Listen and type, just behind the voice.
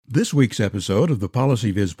This week's episode of the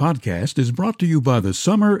PolicyViz podcast is brought to you by the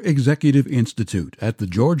Summer Executive Institute at the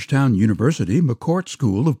Georgetown University McCourt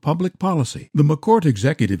School of Public Policy. The McCourt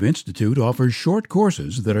Executive Institute offers short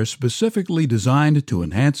courses that are specifically designed to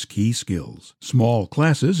enhance key skills. Small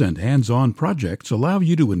classes and hands-on projects allow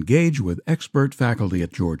you to engage with expert faculty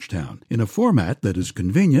at Georgetown in a format that is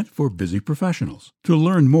convenient for busy professionals. To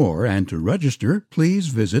learn more and to register, please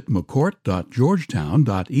visit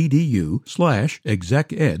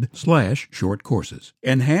mccourt.georgetown.edu/execed/short courses.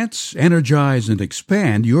 Enhance, energize, and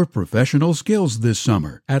expand your professional skills this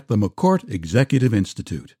summer at the McCourt Executive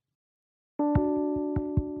Institute.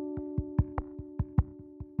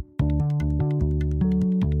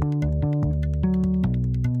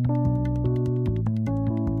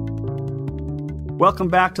 Welcome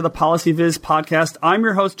back to the PolicyViz podcast. I'm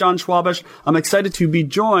your host, John Schwabish. I'm excited to be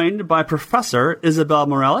joined by Professor Isabel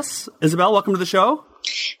Meirelles. Isabel, welcome to the show.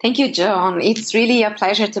 Thank you, John. It's really a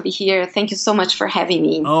pleasure to be here. Thank you so much for having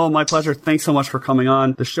me. Oh, my pleasure. Thanks so much for coming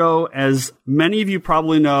on the show. As many of you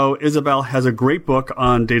probably know, Isabel has a great book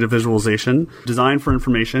on data visualization, Design for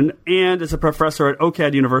Information, and is a professor at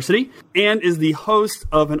OCAD University, and is the host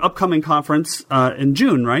of an upcoming conference in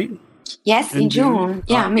June, right? Yes, in June.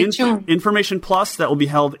 Yeah, mid-June. Information Plus that will be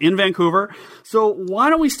held in Vancouver. So why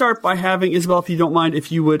don't we start by having, Isabel, if you don't mind,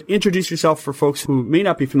 if you would introduce yourself for folks who may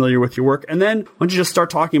not be familiar with your work, and then why don't you just start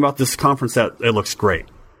talking about this conference that it looks great.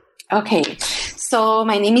 Okay. So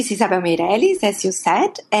my name is Isabel Meirelles, as you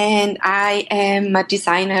said, and I am a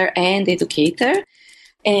designer and educator.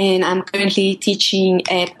 And I'm currently teaching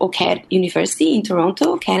at OCAD University in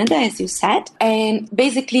Toronto, Canada, as you said. And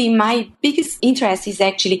basically, my biggest interest is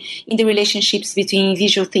actually in the relationships between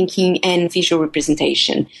visual thinking and visual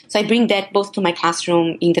representation. So I bring that both to my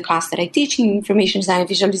classroom in the class that I teach in information design and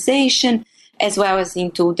visualization, as well as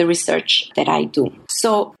into the research that I do.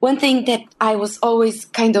 So one thing that I was always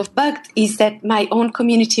kind of bugged is that my own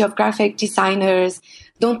community of graphic designers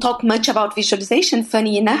don't talk much about visualization,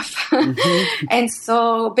 funny enough. Mm-hmm. And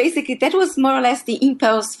so basically that was more or less the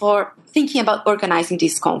impulse for thinking about organizing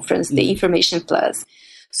this conference, the Information Plus.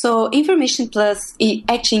 So Information Plus, it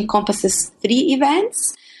actually encompasses 3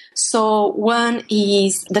 events. So one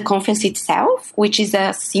is the conference itself, which is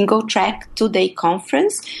a single-track 2-day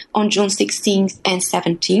conference on June 16th and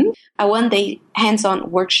 17th, a 1-day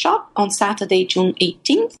hands-on workshop on Saturday, June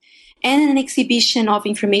 18th, and an exhibition of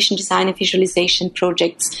information design and visualization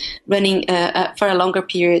projects running for a longer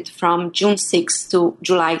period from June 6th to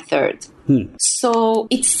July 3rd. So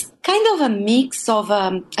it's kind of a mix of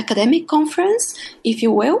academic conference, if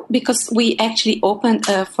you will, because we actually opened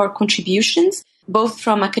for contributions, both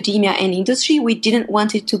from academia and industry. We didn't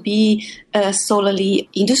want it to be solely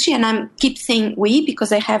industry. And I keep saying we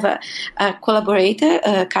because I have a collaborator,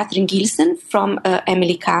 Catherine Gilson from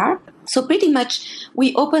Emily Carr. So pretty much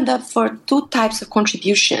we opened up for 2 types of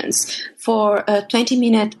contributions, for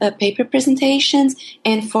 20-minute paper presentations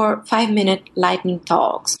and for 5-minute lightning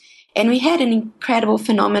talks. And we had an incredible,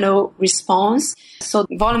 phenomenal response. So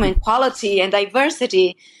volume and quality and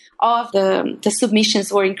diversity of the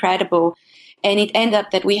submissions were incredible. And it ended up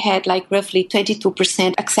that we had like roughly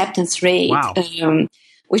 22% acceptance rate, wow.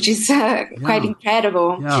 Which is quite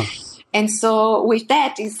incredible. Yeah. And so with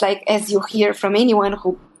that, it's like, as you hear from anyone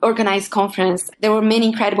who organized conference, there were many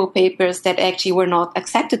incredible papers that actually were not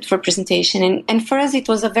accepted for presentation. And for us, it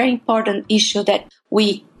was a very important issue that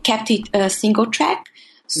we kept it a single track.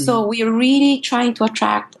 So we are really trying to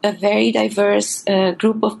attract a very diverse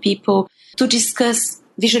group of people to discuss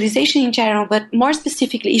visualization in general, but more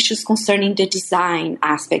specifically issues concerning the design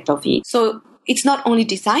aspect of it. So it's not only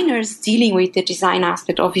designers dealing with the design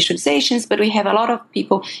aspect of visualizations, but we have a lot of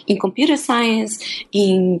people in computer science,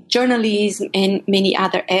 in journalism, and many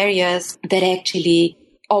other areas that actually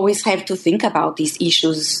always have to think about these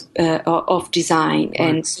issues of design. Right.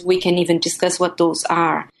 And we can even discuss what those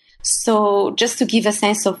are. So just to give a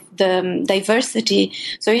sense of the diversity,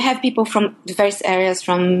 so you have people from diverse areas,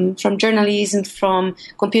 from journalism, from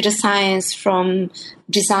computer science, from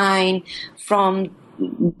design, from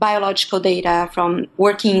biological data, from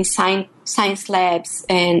working in science labs,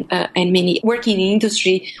 and many working in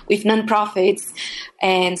industry with nonprofits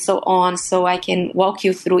and so on. So I can walk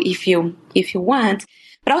you through if you want.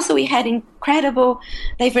 But also we had incredible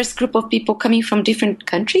diverse group of people coming from different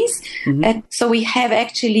countries. Mm-hmm. So we have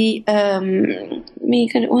actually 7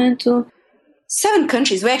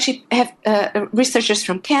 countries. We actually have researchers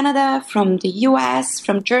from Canada, from the US,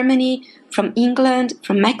 from Germany, from England,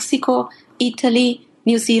 from Mexico, Italy,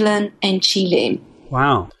 New Zealand, and Chile.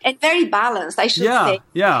 Wow. And very balanced, I should say.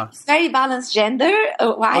 Yeah. It's very balanced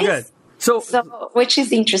gender-wise. Okay. So, which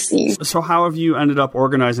is interesting. So how have you ended up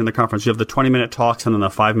organizing the conference? You have the 20-minute talks and then the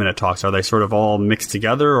 5-minute talks. Are they sort of all mixed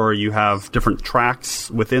together, or you have different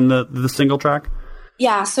tracks within the single track?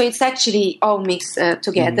 Yeah, so it's actually all mixed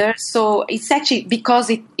together. Mm-hmm. So it's actually because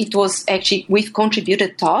it was actually with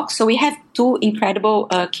contributed talks. So we have two incredible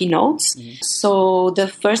keynotes. Mm-hmm. So the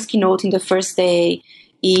first keynote in the first day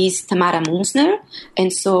is Tamara Munzner,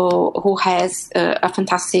 and so who has a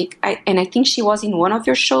fantastic, and I think she was in one of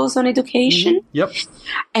your shows on education. Mm-hmm. Yep.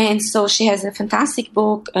 And so she has a fantastic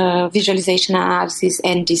book, Visualization Analysis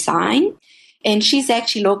and Design, and she's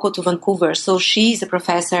actually local to Vancouver. So she's a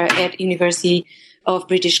professor at University of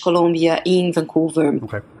British Columbia in Vancouver.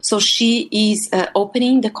 Okay. So she is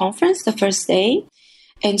opening the conference the first day.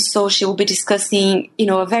 And so she will be discussing,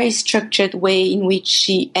 a very structured way in which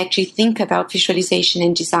she actually think about visualization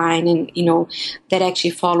and design, and, that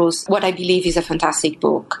actually follows what I believe is a fantastic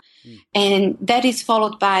book. Mm. And that is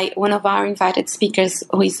followed by one of our invited speakers,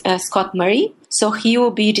 who is Scott Murray. So he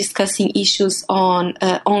will be discussing issues on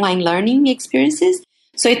online learning experiences.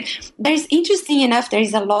 So there's, interesting enough, there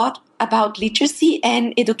is a lot about literacy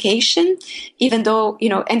and education, even though,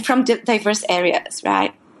 and from diverse areas,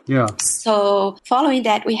 right? Yeah. So following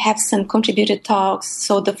that, we have some contributed talks.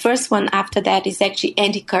 So the first one after that is actually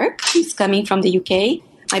Andy Kirk. He's coming from the UK.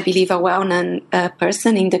 I believe a well-known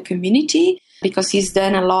person in the community, because he's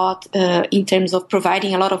done a lot in terms of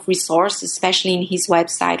providing a lot of resources, especially in his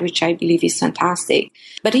website, which I believe is fantastic.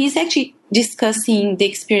 But he's actually discussing the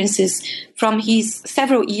experiences from his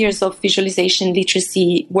several years of visualization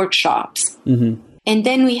literacy workshops. Mm-hmm. And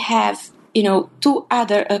then we have, two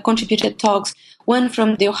other contributed talks. One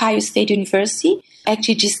from the Ohio State University,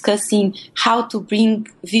 actually discussing how to bring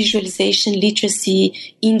visualization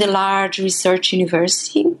literacy in the large research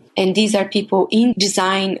university. And these are people in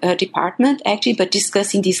design department, actually, but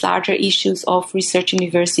discussing these larger issues of research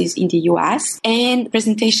universities in the US. And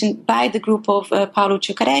presentation by the group of Paolo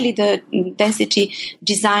Ciocarelli, the Density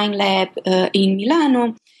Design Lab in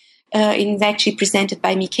Milano. It's actually presented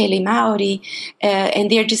by Michele Mauri, and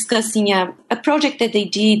they're discussing a project that they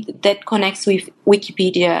did that connects with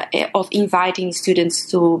Wikipedia, of inviting students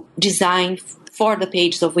to design for the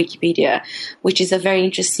pages of Wikipedia, which is a very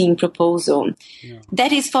interesting proposal. Yeah.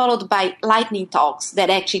 That is followed by lightning talks that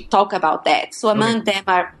actually talk about that. So among them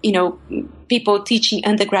are, people teaching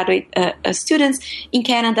undergraduate students in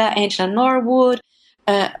Canada, Angela Norwood,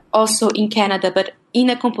 also in Canada, but in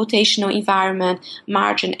a computational environment,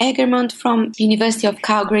 Marjan Egermont from University of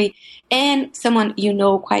Calgary, and someone you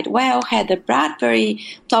know quite well, Heather Bradbury,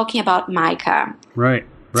 talking about Mica. Right.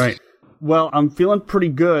 Well, I'm feeling pretty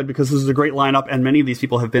good because this is a great lineup, and many of these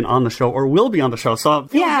people have been on the show or will be on the show. So I'm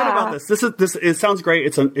feeling good about this. It sounds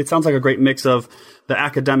great. It sounds like a great mix of the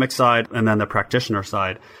academic side and then the practitioner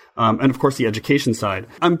side, and of course the education side.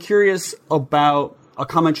 I'm curious about a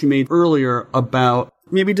comment you made earlier about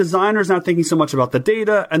maybe designers not thinking so much about the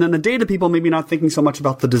data, and then the data people maybe not thinking so much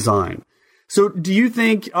about the design. So do you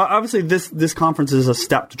think, obviously this conference is a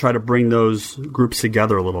step to try to bring those groups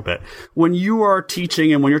together a little bit. When you are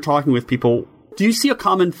teaching and when you're talking with people, do you see a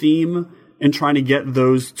common theme in trying to get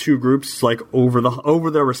those two groups like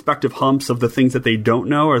over their respective humps of the things that they don't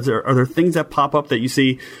know? Are there things that pop up that you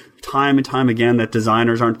see time and time again that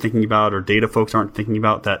designers aren't thinking about or data folks aren't thinking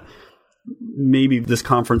about that maybe this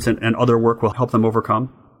conference and other work will help them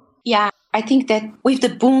overcome? Yeah, I think that with the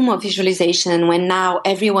boom of visualization, when now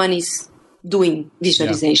everyone is doing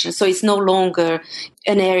visualization, so it's no longer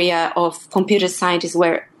an area of computer science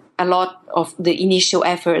where a lot of the initial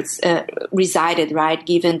efforts resided, right,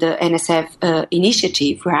 given the NSF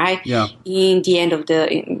initiative, right, in the end of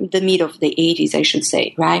the mid of the 80s, I should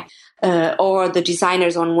say, right? Or the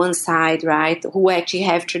designers on one side, right, who actually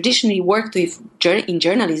have traditionally worked with in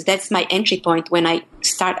journalism. That's my entry point when I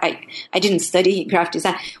start. I didn't study graphic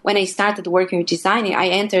design. When I started working with designing, I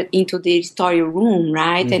entered into the editorial room,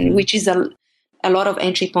 right, mm-hmm. and which is a lot of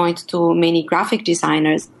entry point to many graphic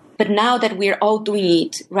designers. But now that we're all doing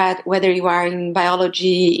it, right, whether you are in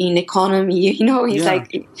biology, in economy, it's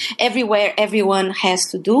like everywhere everyone has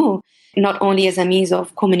to do. Not only as a means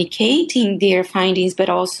of communicating their findings, but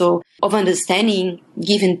also of understanding,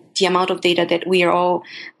 given the amount of data that we all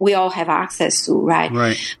have access to,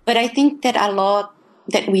 right? But I think that a lot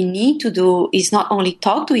that we need to do is not only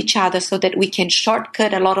talk to each other so that we can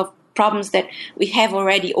shortcut a lot of problems that we have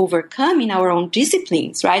already overcome in our own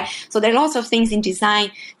disciplines, right? So there are lots of things in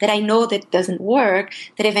design that I know that doesn't work,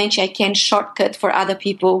 that eventually I can shortcut for other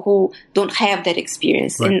people who don't have that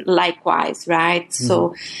experience. Right. And likewise, right? Mm-hmm.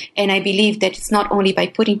 So, and I believe that it's not only by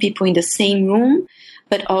putting people in the same room,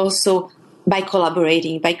 but also by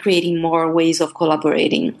collaborating, by creating more ways of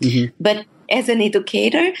collaborating. Mm-hmm. But as an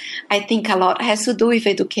educator, I think a lot has to do with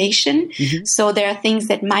education. Mm-hmm. So there are things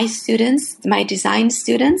that my students, my design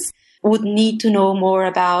students, would need to know more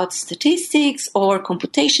about statistics or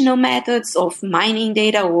computational methods of mining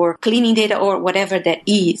data or cleaning data or whatever that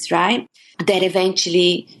is, right? That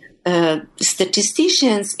eventually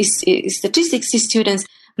statistics students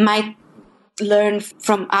might learn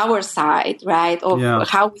from our side, right? Of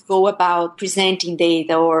how we go about presenting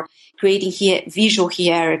data or creating visual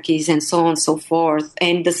hierarchies and so on and so forth.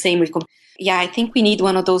 And the same with I think we need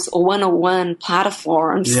one of those 101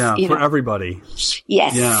 platforms. For everybody.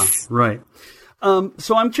 Yes. Yeah, right.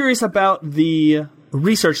 So I'm curious about the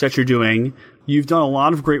research that you're doing. You've done a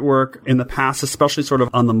lot of great work in the past, especially sort of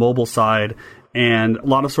on the mobile side, and a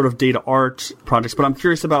lot of sort of data art projects. But I'm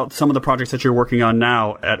curious about some of the projects that you're working on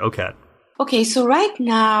now at OCAD. Okay, so right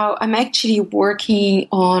now I'm actually working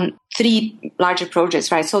on 3 larger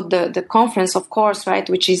projects, right? So the conference, of course, right,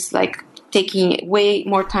 which is like taking way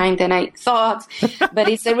more time than I thought, but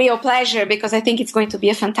it's a real pleasure because I think it's going to be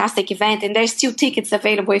a fantastic event, and there's still tickets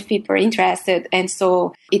available if people are interested. And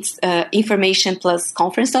so it's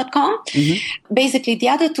informationplusconference.com. Mm-hmm. Basically, the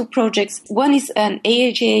other 2 projects, one is an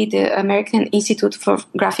AAGA, the American Institute for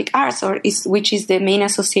Graphic Arts, which is the main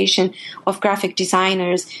association of graphic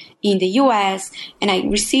designers in the US, and I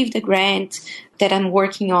received a grant that I'm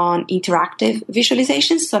working on interactive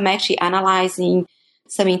visualizations. So I'm actually analyzing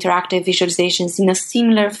some interactive visualizations in a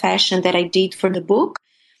similar fashion that I did for the book.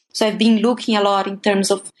 So I've been looking a lot in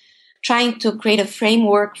terms of trying to create a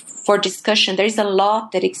framework for discussion. There is a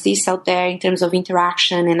lot that exists out there in terms of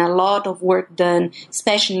interaction and a lot of work done,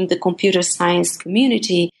 especially in the computer science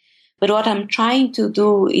community. But what I'm trying to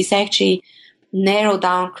do is actually narrow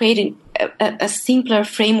down, creating a simpler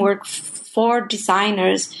framework for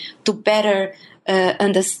designers to better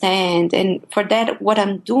understand. And for that, what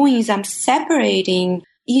I'm doing is I'm separating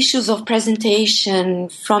issues of presentation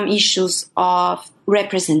from issues of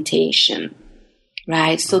representation,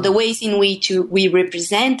 right? So the ways in which we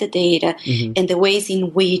represent the data and the ways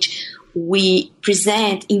in which we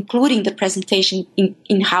present, including the presentation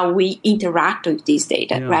in how we interact with this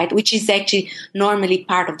data, right? Which is actually normally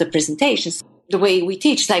part of the presentation. The way we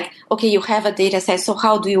teach, like, okay, you have a data set, so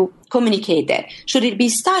how do you communicate that? Should it be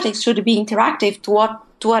static? Should it be interactive? To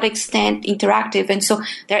what extent interactive? And so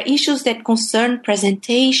there are issues that concern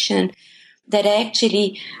presentation that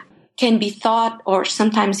actually can be thought, or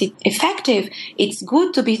sometimes it's effective. It's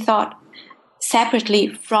good to be thought separately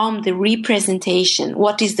from the representation.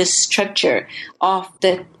 What is the structure of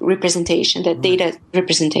the representation, the data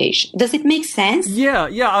representation? Does it make sense? Yeah.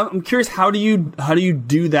 I'm curious, how do you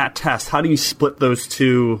do that test? How do you split those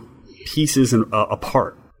 2 pieces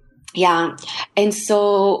apart? Yeah. And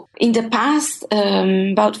so in the past,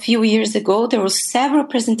 about a few years ago, there were several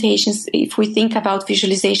presentations. If we think about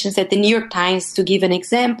visualizations at the New York Times, to give an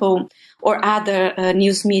example, or other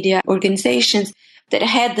news media organizations that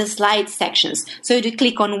had the slide sections. So you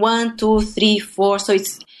click on 1, 2, 3, 4. So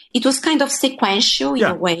it was kind of sequential in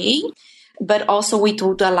a way, but also we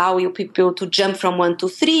would allow you people to jump from 1 to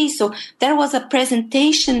 3. So there was a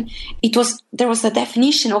presentation. There was a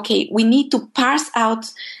definition. Okay, we need to parse out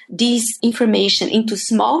this information into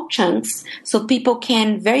small chunks so people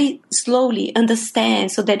can very slowly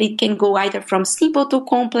understand, so that it can go either from simple to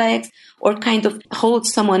complex or kind of hold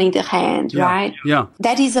someone in the hand, right? Yeah.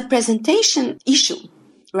 That is a presentation issue,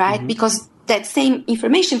 right? Mm-hmm. Because that same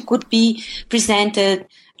information could be presented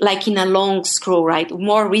like in a long scroll, right?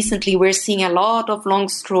 More recently, we're seeing a lot of long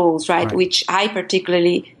scrolls, right? Which I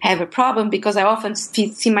particularly have a problem because I often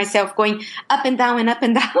see myself going up and down and up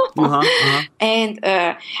and down. And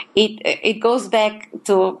it goes back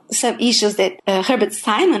to some issues that Herbert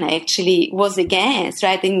Simon actually was against,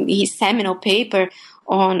 right? In his seminal paper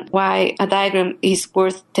on why a diagram is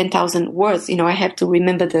worth 10,000 words. I have to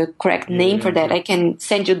remember the correct name for that. I can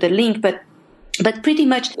send you the link, but pretty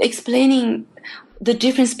much explaining the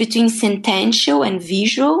difference between sentential and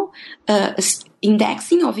visual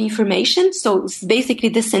indexing of information. So it's basically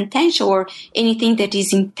the sentential, or anything that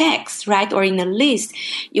is in text, right, or in a list.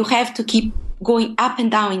 You have to keep going up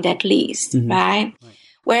and down in that list, right?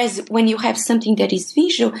 Whereas when you have something that is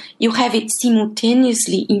visual, you have it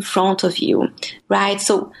simultaneously in front of you, right?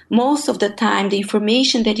 So most of the time, the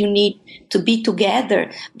information that you need to be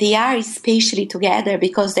together, they are spatially together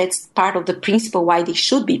because that's part of the principle why they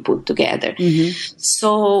should be put together.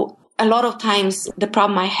 So a lot of times, the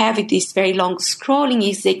problem I have with this very long scrolling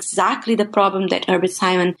is exactly the problem that Herbert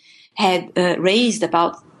Simon had raised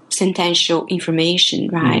about sentential information,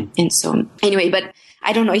 right? And so anyway, but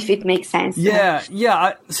I don't know if it makes sense. Yeah.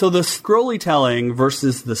 So the scrolly telling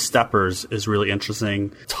versus the steppers is really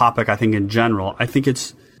interesting topic, I think, in general. I think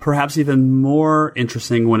it's perhaps even more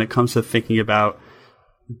interesting when it comes to thinking about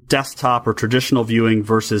desktop or traditional viewing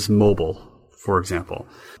versus mobile, for example.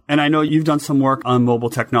 And I know you've done some work on mobile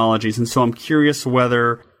technologies, and so I'm curious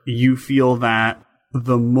whether you feel that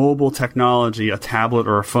the mobile technology, a tablet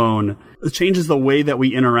or a phone, changes the way that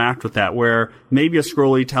we interact with that, where maybe a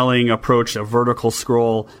scrolly-telling approach, a vertical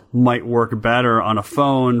scroll, might work better on a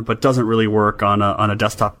phone, but doesn't really work on a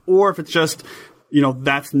desktop. Or if it's just,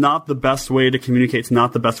 that's not the best way to communicate, it's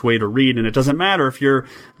not the best way to read, and it doesn't matter if you're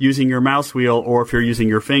using your mouse wheel or if you're using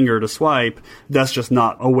your finger to swipe, that's just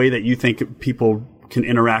not a way that you think people can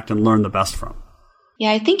interact and learn the best from.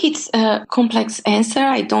 Yeah, I think it's a complex answer.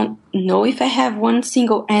 I don't know if I have one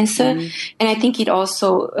single answer. And I think it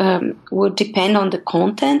also would depend on the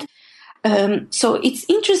content. So it's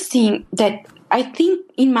interesting that I think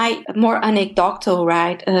in my more anecdotal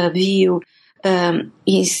view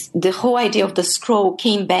is the whole idea of the scroll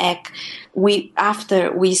came back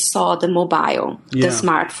after we saw the mobile, the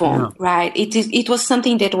smartphone, right? It was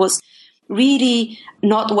something that was really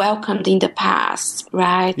not welcomed in the past,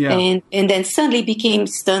 right? Yeah. And then suddenly became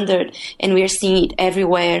standard, and we are seeing it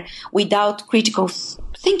everywhere without critical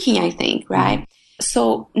thinking, I think, right?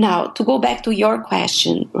 So now to go back to your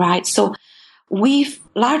question, right? So with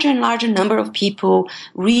larger and larger number of people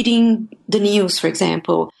reading the news, for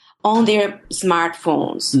example, on their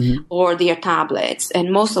smartphones or their tablets,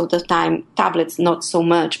 and most of the time tablets not so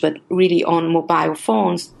much, but really on mobile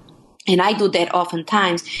phones, and I do that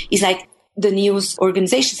oftentimes, is like the news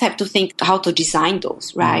organizations have to think how to design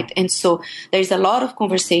those, right? And so there's a lot of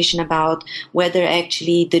conversation about whether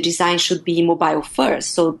actually the design should be mobile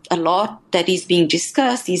first. So a lot that is being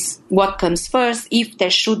discussed is what comes first, if there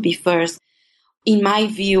should be first. In my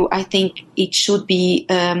view, I think it should be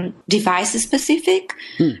device specific.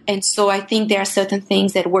 And so I think there are certain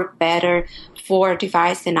things that work better for a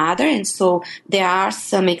device than other. And so there are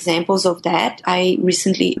some examples of that. I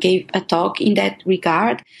recently gave a talk in that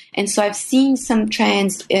regard. And so I've seen some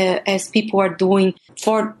trends as people are doing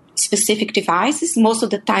for specific devices. Most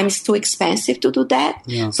of the time it's too expensive to do that.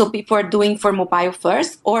 Yeah. So people are doing for mobile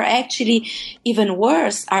first, or actually even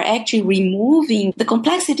worse, are actually removing the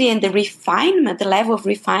complexity and the refinement, the level of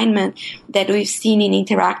refinement that we've seen in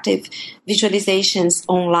interactive visualizations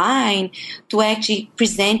online to actually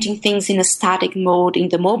presenting things in a static mode in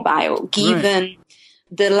the mobile, given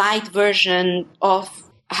the light version of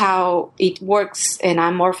how it works. And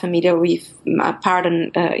I'm more familiar with,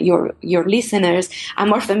 your listeners, I'm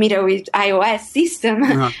more familiar with iOS system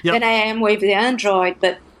than I am with the Android.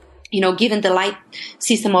 But, given the light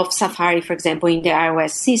system of Safari, for example, in the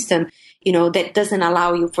iOS system, that doesn't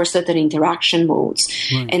allow you for certain interaction modes.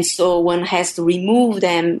 And so one has to remove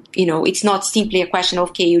them. It's not simply a question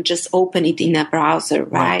of, okay, you just open it in a browser,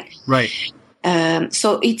 right? Right.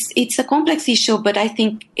 So it's a complex issue, but I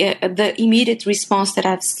think the immediate response that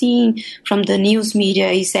I've seen from the news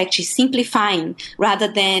media is actually simplifying rather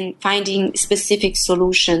than finding specific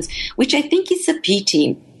solutions, which I think is a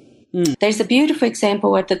pity. There's a beautiful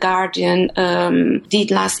example what The Guardian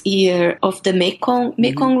did last year of the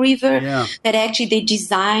Mekong River that actually they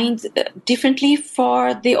designed differently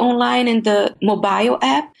for the online and the mobile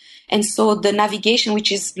app. And so the navigation,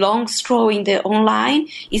 which is long scroll in the online,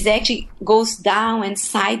 is actually goes down and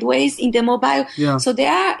sideways in the mobile. Yeah. So there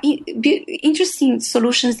are interesting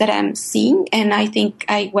solutions that I'm seeing, and I think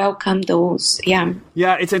I welcome those. Yeah.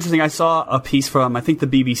 Yeah, it's interesting. I saw a piece from, I think, the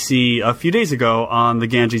BBC a few days ago on the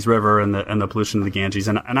Ganges River and the pollution of the Ganges.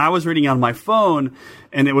 And I was reading on my phone,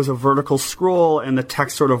 and it was a vertical scroll, and the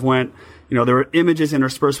text sort of went, there were images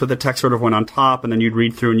interspersed with the text sort of went on top, and then you'd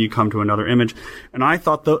read through and you come to another image. And I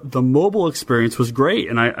thought the mobile experience was great,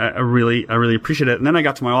 and I really appreciate it. And then I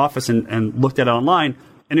got to my office and looked at it online,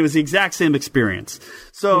 and it was the exact same experience.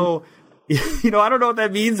 So, I don't know what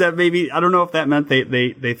that means. That maybe, I don't know if that meant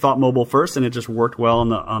they thought mobile first and it just worked well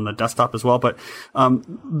on the desktop as well. But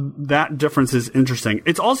that difference is interesting.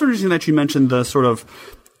 It's also interesting that you mentioned the sort of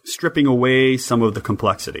stripping away some of the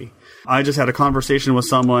complexity. I just had a conversation with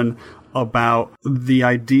someone about the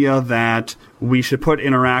idea that we should put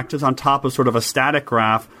interactives on top of sort of a static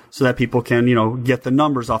graph so that people can, get the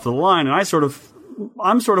numbers off the line. And I'm sort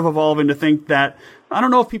of evolving to think that I don't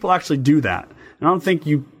know if people actually do that. And I don't think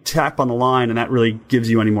you tap on the line and that really gives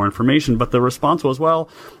you any more information. But the response was, well,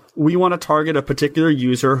 we want to target a particular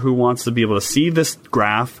user who wants to be able to see this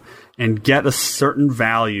graph and get a certain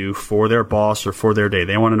value for their boss or for their day.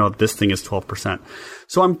 They want to know that this thing is 12%.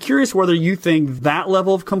 So I'm curious whether you think that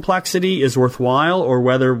level of complexity is worthwhile, or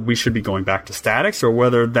whether we should be going back to statics, or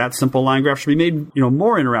whether that simple line graph should be made,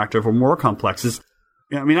 more interactive or more complex.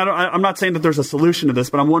 Yeah, I mean, I'm not saying that there's a solution to this,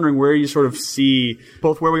 but I'm wondering where you sort of see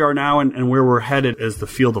both where we are now and where we're headed as the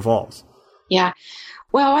field evolves. Yeah.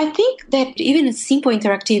 Well, I think that even a simple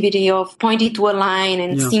interactivity of pointing to a line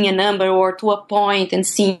and seeing a number, or to a point and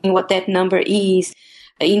seeing what that number is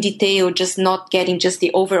in detail, just not getting just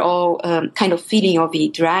the overall kind of feeling of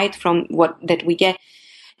it, right, from what that we get.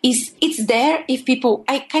 It's there if people,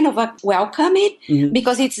 I kind of welcome it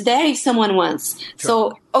because it's there if someone wants. Sure.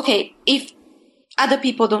 So, okay, if other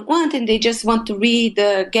people don't want and they just want to read,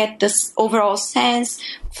 get this overall sense,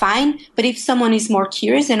 fine. But if someone is more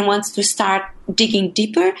curious and wants to start digging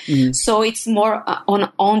deeper, so it's more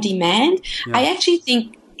on demand, I actually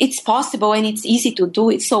think it's possible and it's easy to do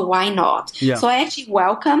it. So why not? Yeah. So I actually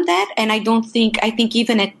welcome that. And I think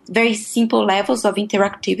even at very simple levels of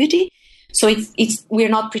interactivity, so we're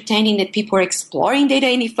not pretending that people are exploring data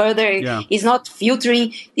any further. Yeah. It's not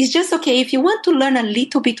filtering. It's just, okay, if you want to learn a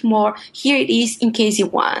little bit more, here it is in case you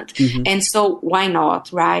want. And so why not,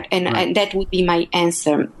 right? And that would be my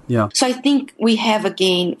answer. Yeah. So I think we have a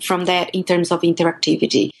gain from that in terms of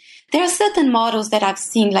interactivity. There are certain models that I've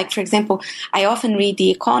seen, like, for example, I often read The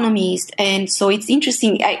Economist, and so it's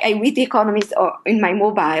interesting. I read The Economist in my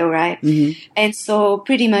mobile, right? And so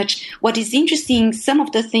pretty much what is interesting, some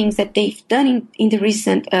of the things that they've done in the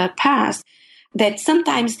recent past, that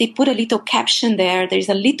sometimes they put a little caption there. There's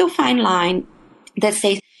a little fine line that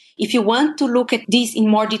says, if you want to look at this in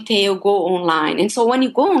more detail, go online. And so when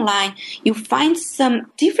you go online, you find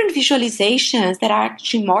some different visualizations that are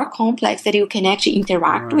actually more complex that you can actually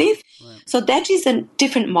interact with. Right. So that is a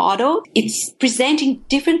different model. It's presenting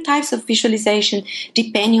different types of visualization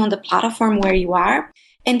depending on the platform where you are.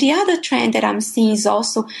 And the other trend that I'm seeing is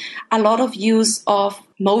also a lot of use of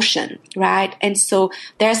motion, right? And so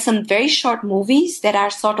there are some very short movies that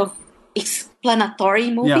are sort of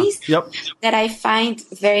explanatory movies that I find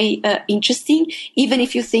very interesting, even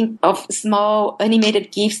if you think of small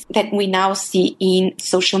animated GIFs that we now see in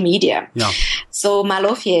social media. Yeah. So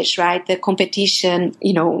Malofiesh, right, the competition,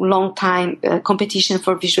 long time competition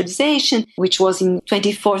for visualization, which was in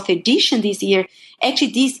 24th edition this year.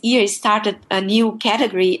 Actually, this year it started a new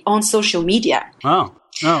category on social media. Oh,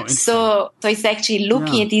 so it's actually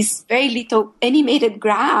looking at this very little animated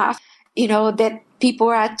graph, that people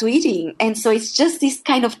are tweeting. And so it's just this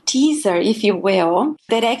kind of teaser, if you will,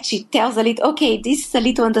 that actually tells a little, okay, this is a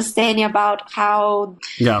little understanding about how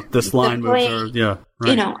this line moves, right.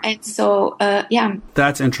 And so,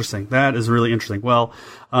 That's interesting. That is really interesting. Well,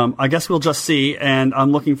 I guess we'll just see, and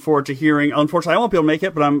I'm looking forward to hearing. Unfortunately, I won't be able to make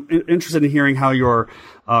it, but I'm interested in hearing how your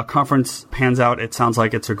conference pans out. It sounds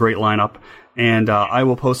like it's a great lineup. And I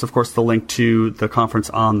will post, of course, the link to the conference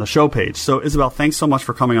on the show page. So, Isabel, thanks so much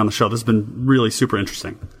for coming on the show. This has been really super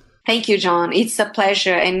interesting. Thank you, John. It's a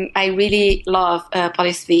pleasure. And I really love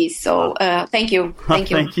PolisViz. So thank you.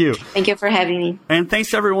 Thank you. Thank you. Thank you for having me. And thanks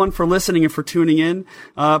to everyone for listening and for tuning in.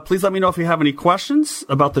 Please let me know if you have any questions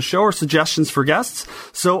about the show or suggestions for guests.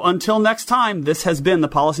 So until next time, this has been the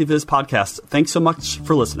PolicyViz podcast. Thanks so much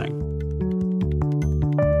for listening.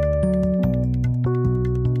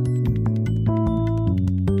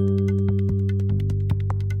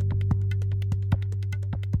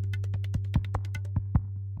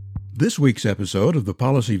 This week's episode of the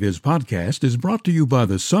PolicyViz podcast is brought to you by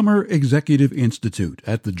the Summer Executive Institute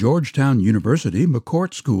at the Georgetown University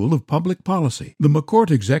McCourt School of Public Policy. The McCourt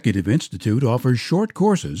Executive Institute offers short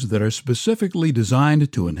courses that are specifically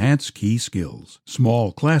designed to enhance key skills.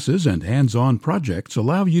 Small classes and hands-on projects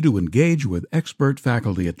allow you to engage with expert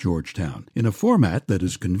faculty at Georgetown in a format that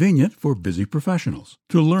is convenient for busy professionals.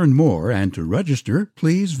 To learn more and to register,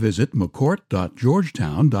 please visit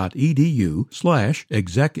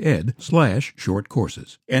mccourt.georgetown.edu/execed/short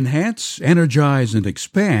courses. Enhance, energize, and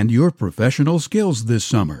expand your professional skills this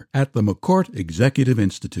summer at the McCourt Executive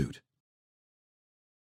Institute.